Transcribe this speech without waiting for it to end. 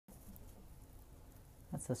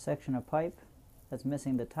That's a section of pipe that's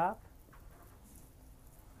missing the top.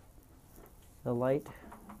 The light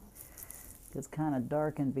gets kind of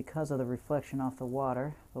darkened because of the reflection off the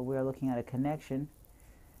water, but we are looking at a connection.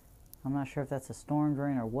 I'm not sure if that's a storm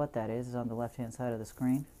drain or what that is. It's on the left-hand side of the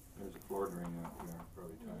screen. There's a floor drain out there,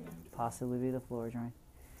 probably tying into. Possibly be the floor drain.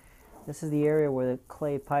 This is the area where the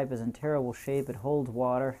clay pipe is in terrible shape. It holds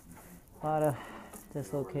water. A lot of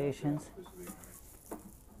dislocations.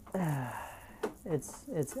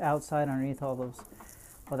 It's outside underneath all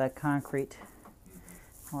that concrete,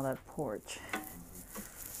 all that porch.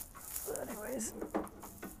 But anyways.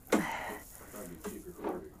 Probably cheaper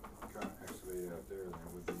for it to excavate out there than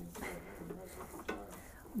it would be inside there and mess up the tile.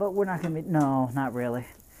 But we're not going to be, no, not really.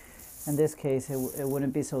 In this case, it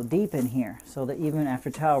wouldn't be so deep in here, so that even after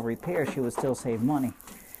tile repair, she would still save money.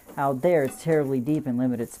 Out there, it's terribly deep in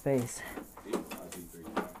limited space. Deep? How deep are you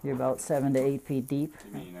talking? You're about 7 to 8 feet deep.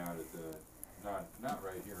 You mean out at the, not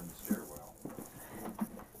right here in the stairwell?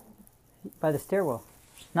 By the stairwell.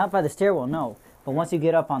 Not by the stairwell, no. But once you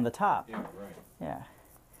get up on the top. Yeah, right. Yeah.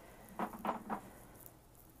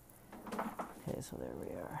 Okay, so there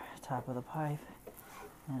we are. Top of the pipe.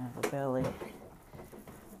 And the belly.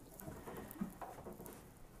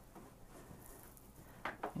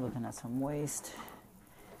 Looking at some waste.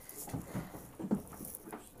 This thing here.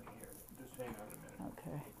 Just hang on a minute.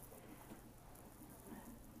 Okay.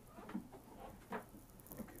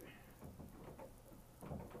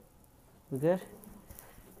 We good?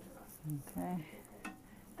 Okay.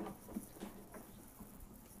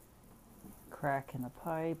 Crack in the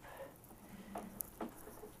pipe.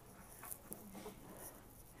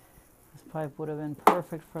 This pipe would have been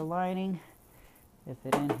perfect for lining if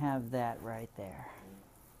it didn't have that right there.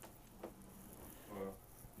 Well,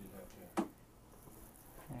 you'd have to.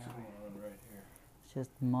 What's There. going on right here? It's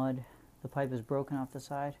just mud. The pipe is broken off the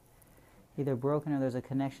side. Either broken or there's a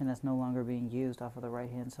connection that's no longer being used off of the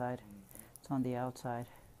right-hand side. It's on the outside.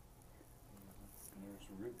 And there's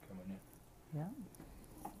a root coming in. Yeah.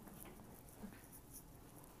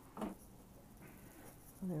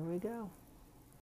 There we go.